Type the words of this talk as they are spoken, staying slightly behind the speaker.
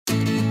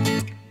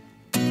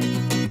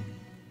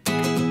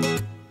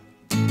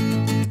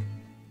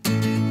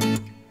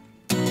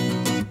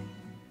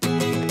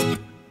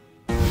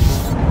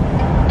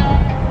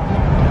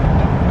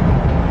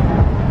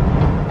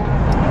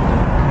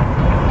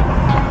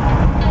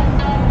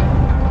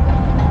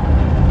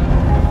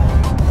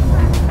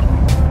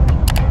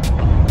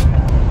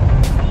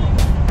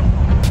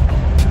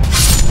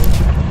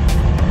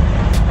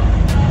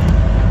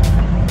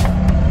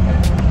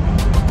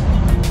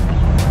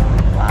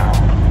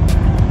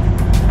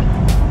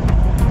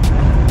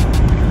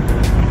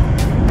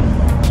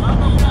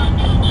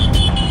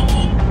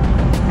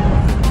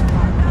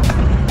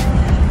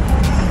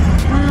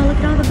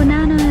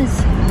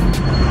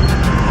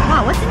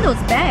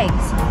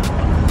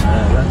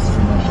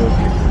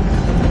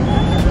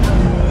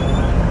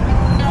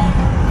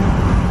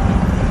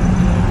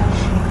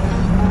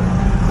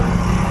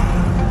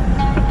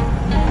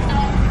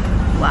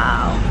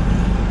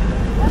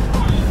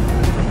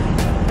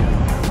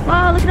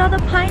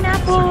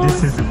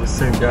is the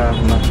Busega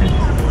market.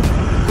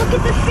 Look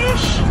at the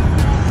fish!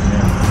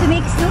 Yeah. To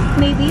make soup,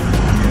 maybe?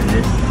 Yeah,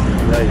 yes,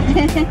 right.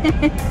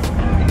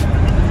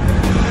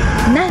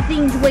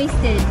 Nothing's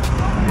wasted.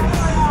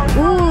 Yes.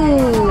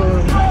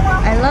 Ooh,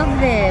 I love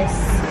this.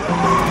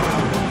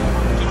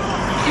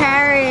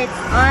 Carrots,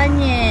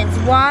 onions,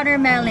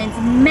 watermelons,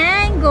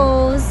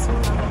 mangoes.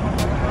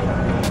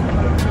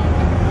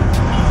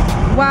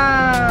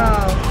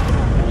 Wow.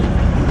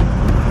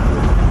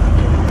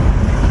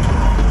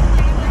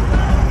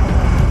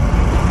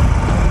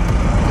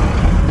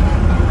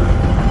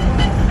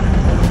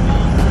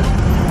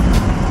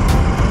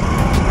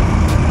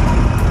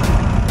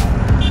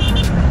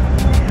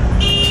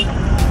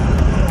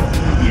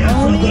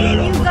 Only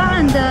in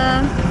Uganda.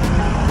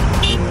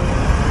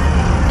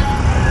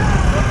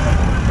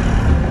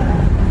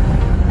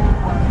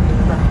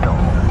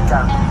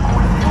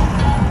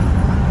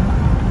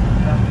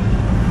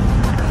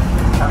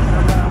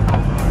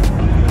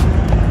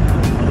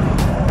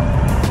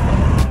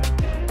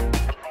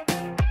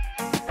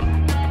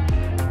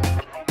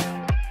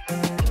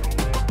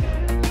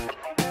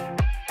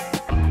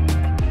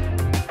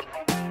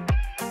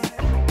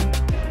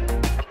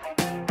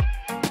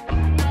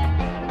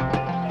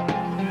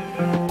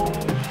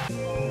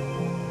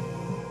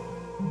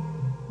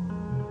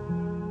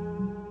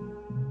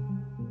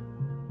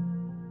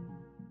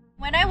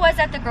 When I was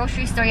at the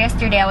grocery store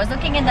yesterday, I was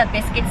looking in the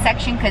biscuit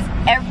section because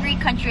every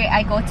country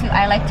I go to,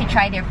 I like to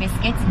try their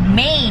biscuits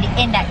made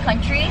in that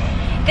country.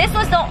 This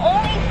was the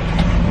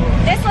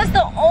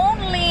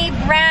only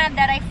brand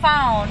that I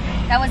found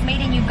that was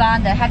made in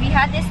Uganda. Have you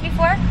had this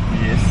before?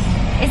 Yes.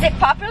 Is it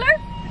popular?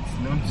 It's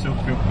not so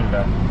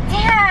popular.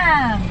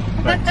 Damn!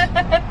 But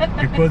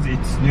because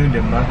it's new in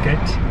the market,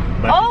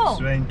 but it's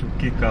trying to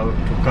kick out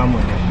to come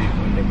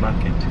on the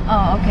market.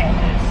 Oh, okay.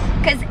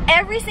 Because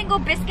every single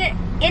biscuit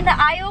in the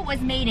aisle was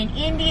made in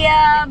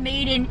India,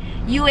 made in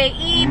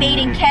UAE, made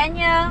in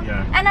Kenya.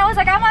 Yeah. And I was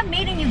like, I want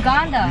made in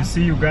Uganda. You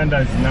see, Uganda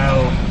is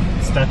now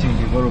starting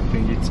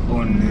developing its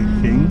own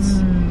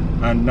things.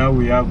 And now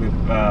we have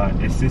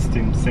a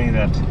system saying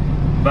that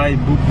buy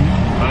Bubu,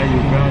 buy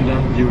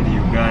Uganda, build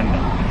Uganda.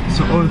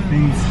 So all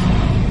things,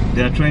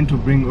 they are trying to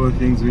bring all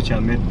things which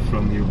are made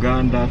from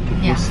Uganda to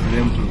boost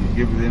them, to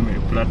give them a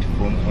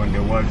platform on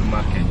the world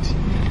market.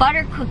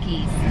 Butter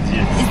cookies.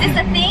 Yes. Is this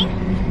a thing?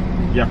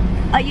 Yeah.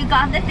 A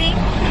Uganda thing?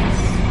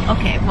 Yes.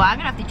 Okay, well I'm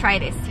gonna have to try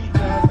this.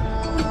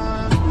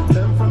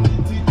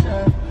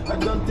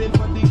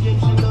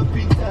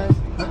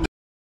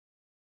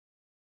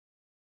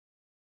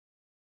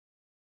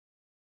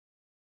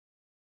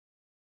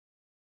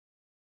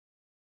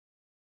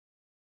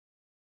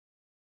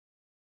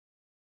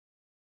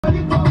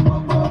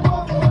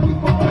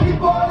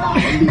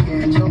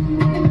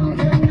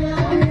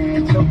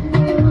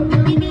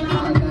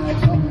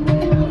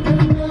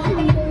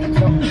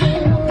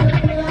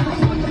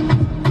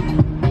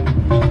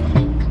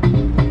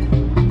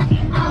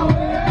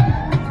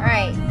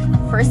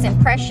 First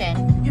impression.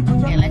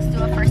 Okay, let's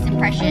do a first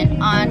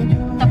impression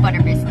on the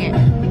butter biscuit.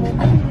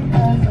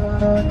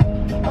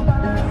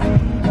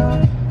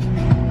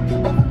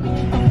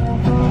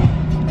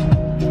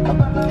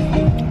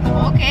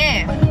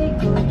 Okay.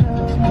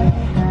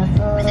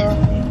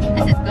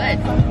 This is good.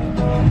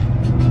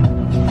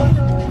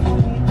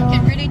 You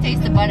can really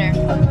taste the butter.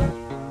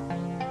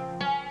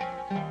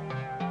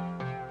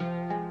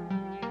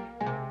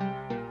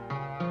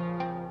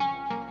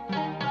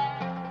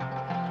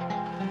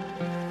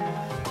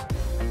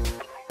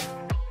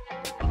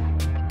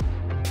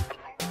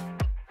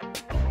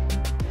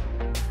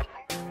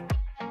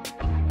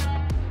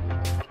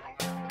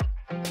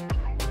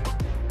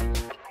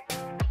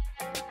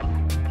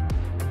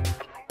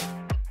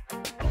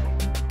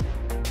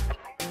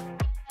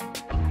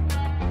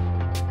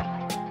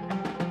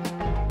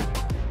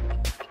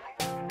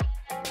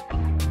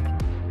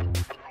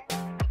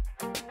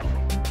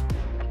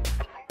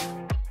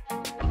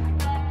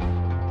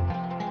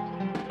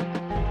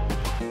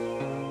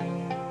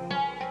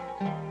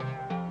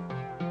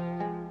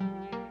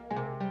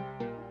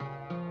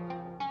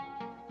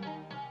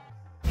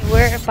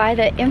 We're by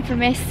the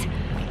infamous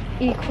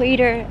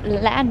equator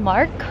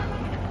landmark.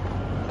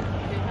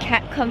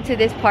 Can't come to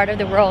this part of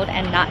the world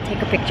and not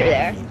take a picture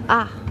there.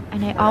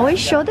 And I always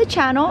show the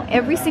channel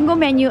every single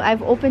menu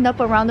I've opened up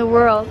around the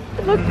world.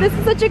 Look, this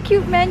is such a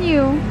cute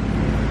menu.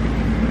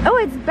 Oh,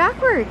 it's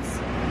backwards.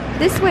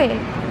 This way.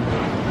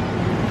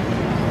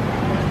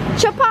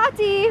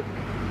 Chapati!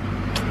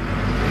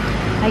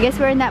 I guess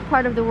we're in that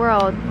part of the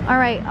world.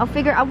 Alright, I'll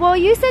figure out. Well,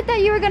 you said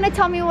that you were gonna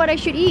tell me what I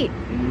should eat.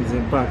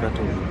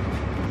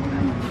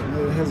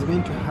 He's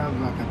going to have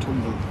a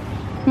katumbo.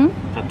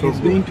 He's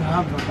going to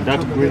have a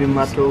that green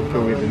matoke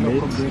with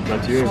meat,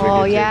 but you're vegetarian.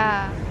 Oh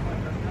yeah.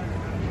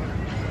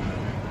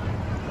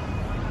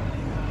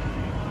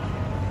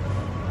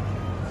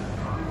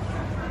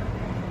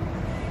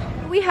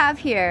 We have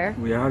here.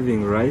 We are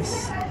having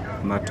rice,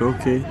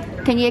 matoke,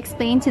 Can you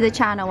explain to the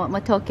channel what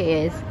matoke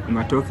is?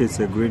 Matoke is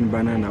a green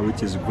banana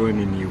which is grown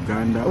in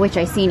Uganda. Which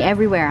I've seen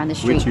everywhere on the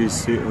street. Which you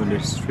see on the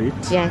street.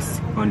 Yes.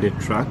 On the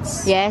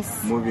trucks.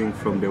 Yes. Moving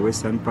from the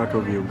western part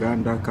of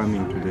Uganda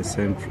coming to the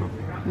central.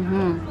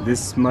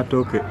 This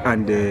matoke,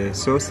 and the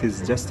sauce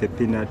is just a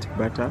peanut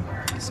butter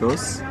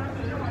sauce.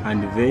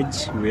 And veg,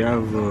 we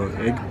have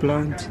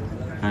eggplant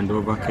and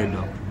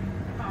avocado.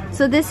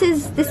 So this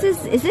is this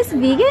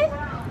vegan?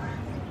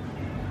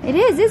 It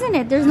is, isn't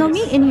it? There's no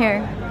meat in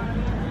here.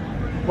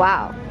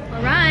 Wow.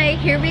 Alright,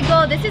 here we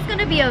go. This is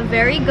gonna be a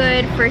very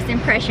good first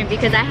impression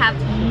because I have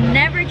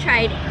never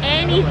tried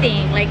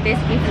anything like this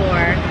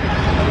before.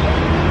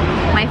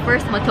 My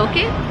first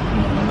matoke.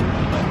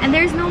 And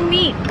there's no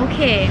meat.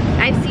 Okay,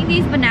 I've seen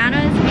these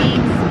bananas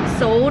being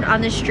sold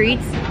on the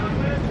streets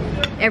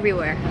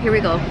everywhere. Here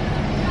we go.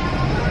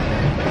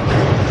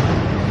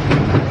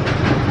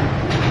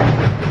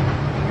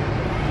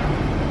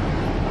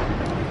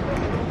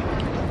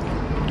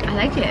 I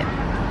like it.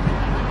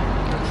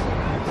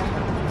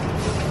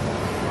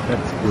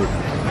 That's good.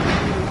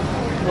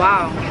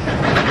 Wow.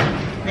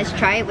 Let's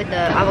try it with the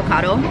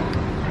avocado.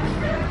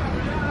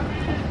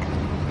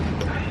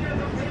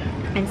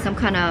 And some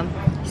kind of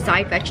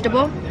side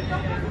vegetable.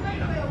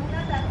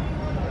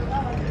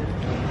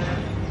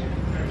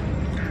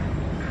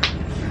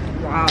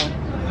 Wow.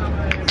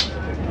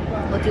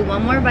 We'll do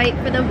one more bite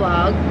for the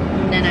vlog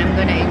and then I'm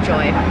gonna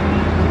enjoy.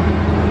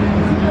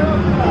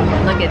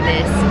 Look at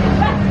this.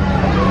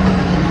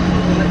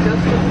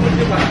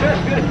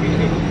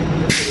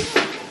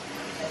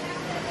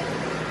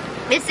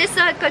 Is this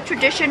like a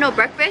traditional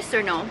breakfast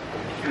or no?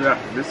 Yeah,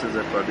 this is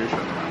a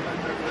traditional.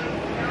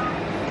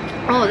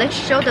 Oh, let's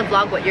show the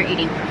vlog what you're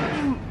eating.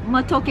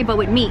 Matoke but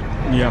with meat.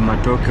 Yeah,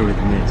 matoke with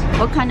meat.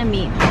 What kind of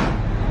meat?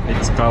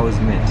 It's cow's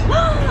meat.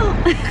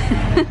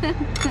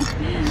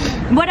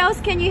 What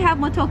else can you have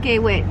matoke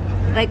with?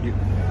 Like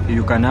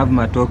you can have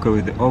matoke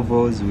with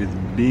ovals, with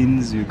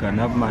beans. You can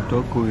have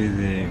matoke with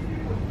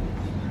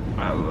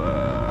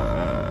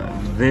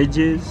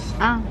veggies.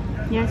 Ah,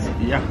 yes.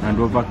 Yeah, and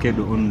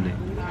avocado only.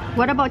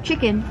 What about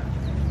chicken?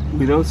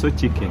 With also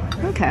chicken.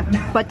 Okay,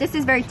 but this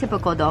is very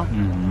typical though.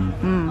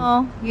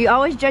 Oh, you're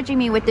always judging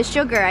me with the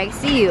sugar. I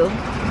see you.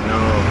 No.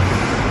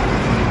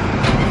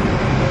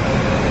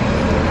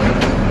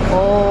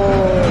 Oh.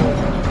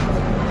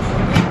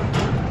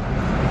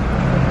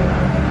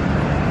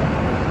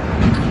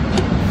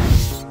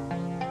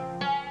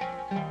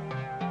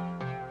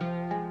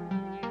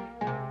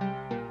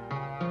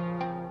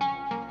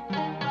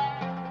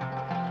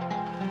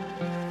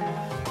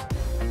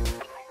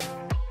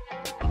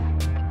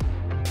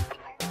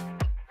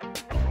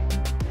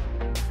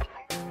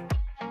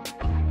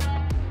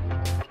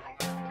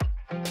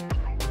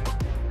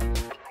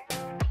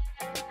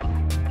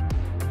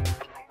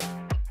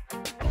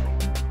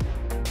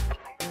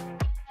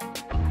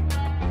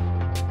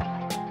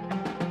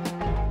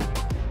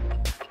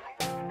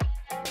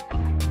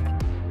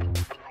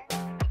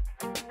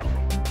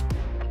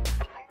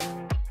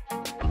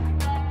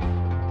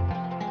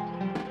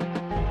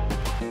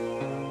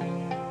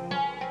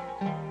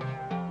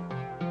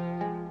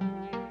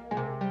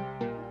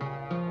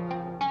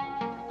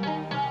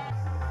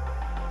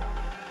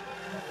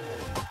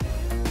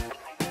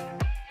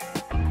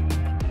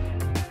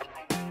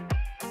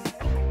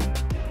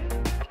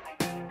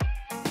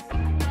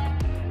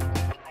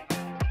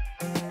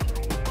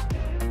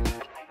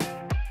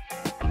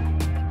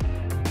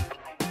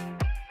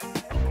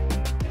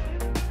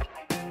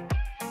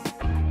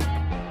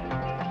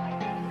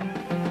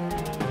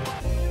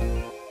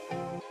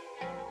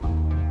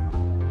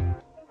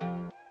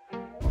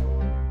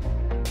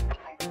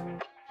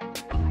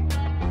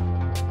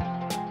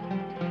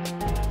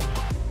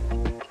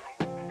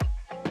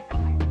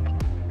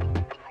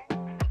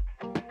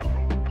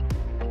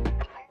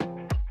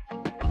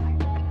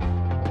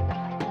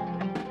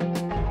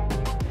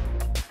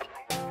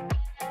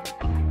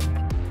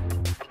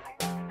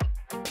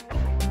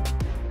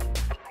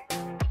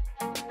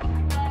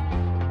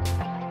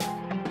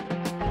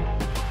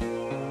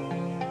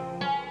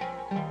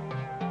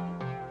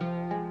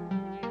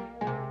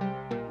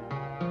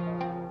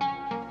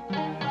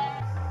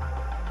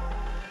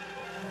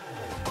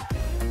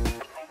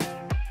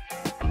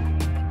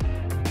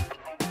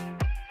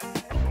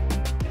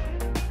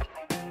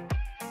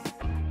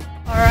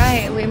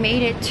 Alright, we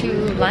made it to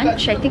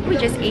lunch. I think we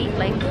just ate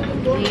like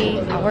 3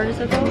 hours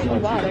ago. Oh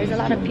wow, there's a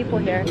lot of people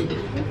here. So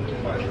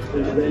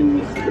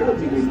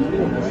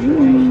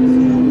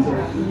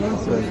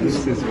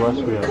this is what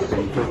we have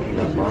been talking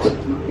about.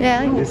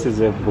 Yeah. This is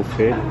a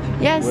buffet.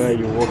 Yes. Where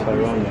you walk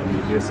around and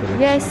you just select.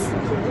 Yes.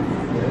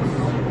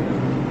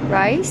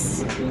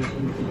 Rice.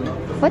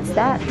 What's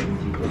that?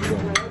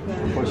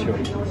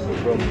 Portion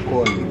from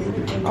corn.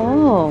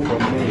 Oh. From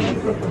maize.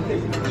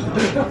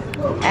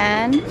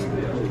 And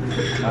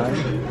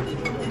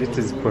this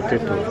is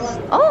potatoes.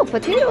 oh,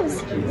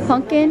 potatoes.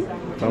 Pumpkin.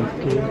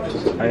 Pumpkin,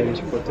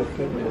 Irish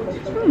potato.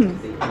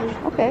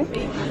 Okay.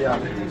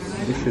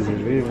 This is a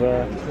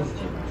river.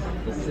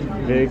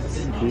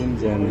 eggs,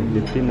 beans, and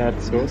the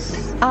peanut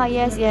sauce. Ah,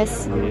 yes,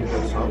 yes.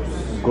 Yes.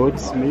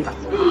 Goat's meat.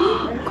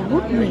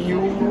 Goat meat.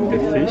 The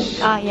fish.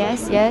 Ah,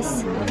 yes,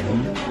 yes.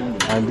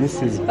 And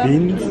this is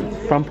beans,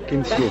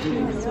 pumpkin soup.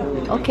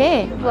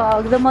 Okay.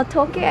 Well, the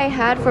motoke I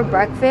had for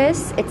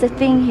breakfast, it's a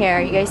thing here.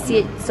 You guys see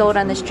it sold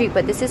on the street,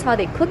 but this is how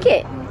they cook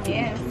it.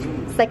 Yes.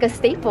 It's like a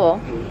staple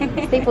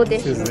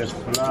dish. This is the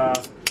flour.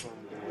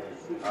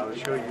 I'll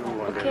show you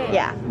what. Okay.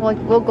 Yeah,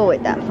 we'll go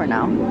with that for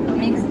now.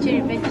 Mixed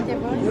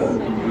vegetables.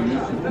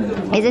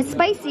 Is it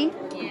spicy?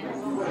 Yes.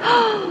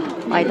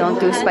 I don't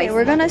do spicy. Okay,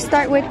 we're gonna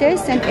start with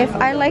this, and if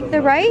I like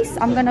the rice,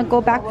 I'm gonna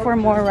go back for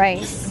more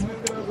rice.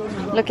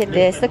 Look at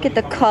this. Look at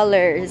the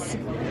colors.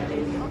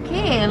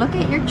 Okay, look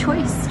at your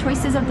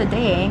choices of the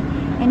day.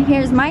 And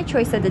here's my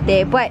choice of the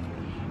day. But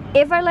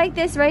if I like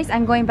this rice,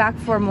 I'm going back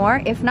for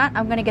more. If not,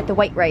 I'm gonna get the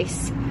white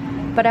rice.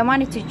 But I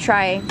wanted to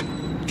try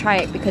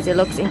it because it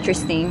looks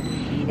interesting.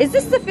 Is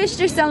this the fish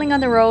they're selling on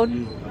the road?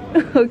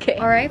 Okay.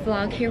 Alright,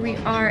 vlog. Here we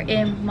are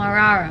in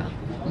Marara.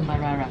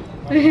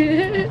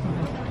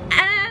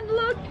 And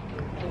look!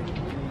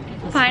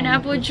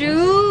 Pineapple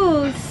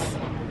juice!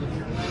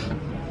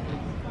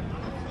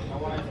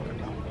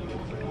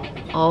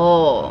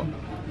 Oh,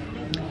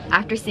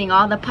 after seeing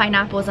all the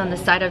pineapples on the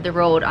side of the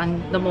road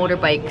on the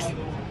motorbikes,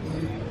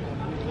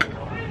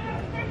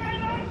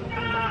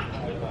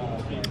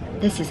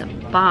 this is a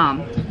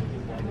bomb.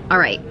 All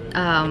right,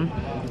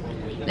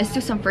 let's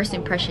do some first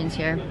impressions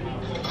here.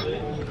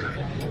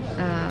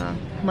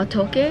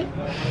 Motoke.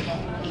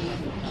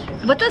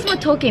 What does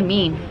motoke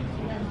mean?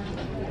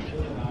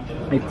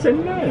 It's a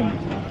name.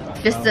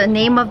 Just the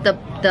name of the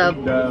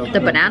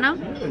banana?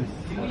 Yes.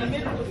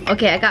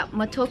 Okay, I got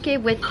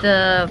motoke with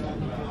the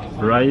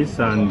Rice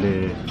and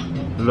the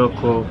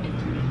local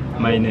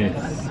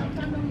mayonnaise.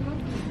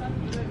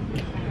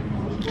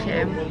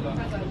 okay.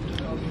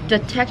 The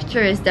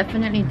texture is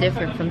definitely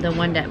different from the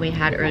one that we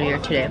had earlier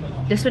today.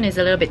 This one is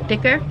a little bit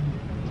thicker.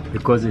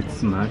 Because it's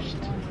smashed.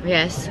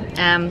 Yes.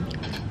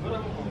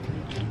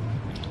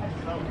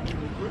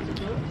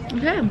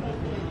 Okay.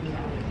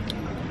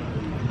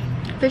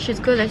 Fish is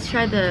good. Let's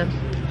try the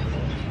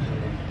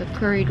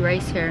curried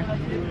rice here.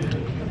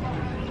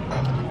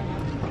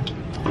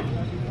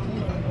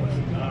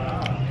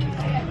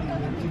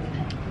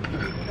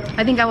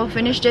 I think I will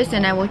finish this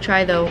and I will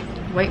try the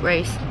white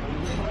rice.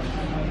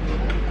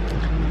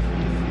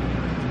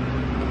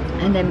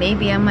 And then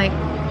maybe I might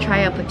try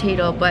a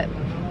potato, but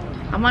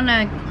I want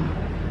to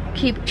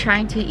keep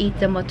trying to eat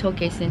the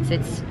motoke since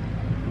it's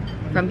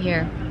from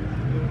here.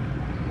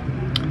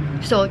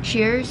 So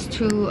cheers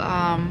to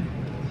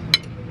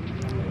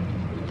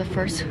the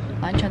first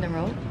lunch on the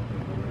road.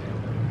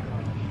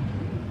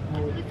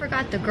 I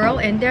forgot, the girl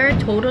in there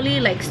totally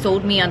like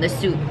sold me on the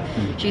soup.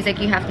 She's like,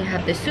 you have to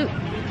have the soup.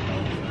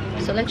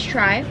 So let's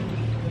try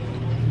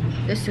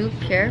the soup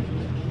here.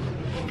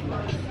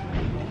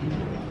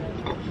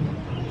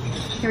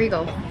 Here we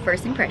go,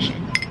 first impression.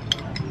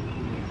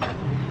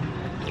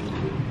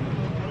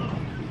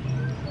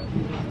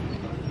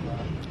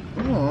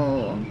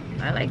 Oh,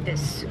 I like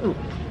this soup.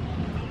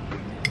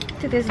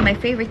 So this is my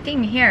favorite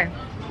thing here.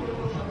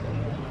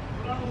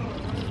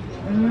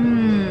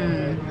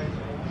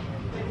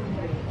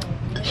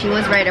 She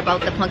was right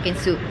about the pumpkin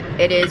soup.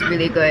 It is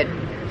really good.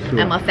 Sure.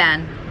 I'm a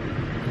fan.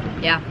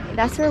 Yeah.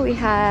 That's where we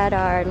had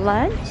our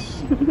lunch.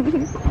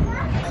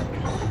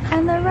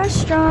 And the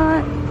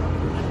restaurant.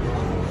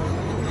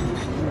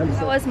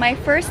 That was my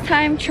first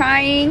time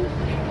trying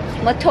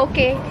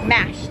motoke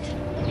mashed.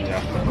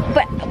 Yeah.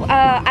 But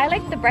I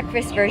like the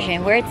breakfast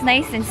version where it's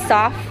nice and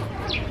soft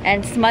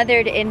and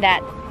smothered in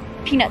that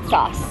peanut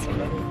sauce.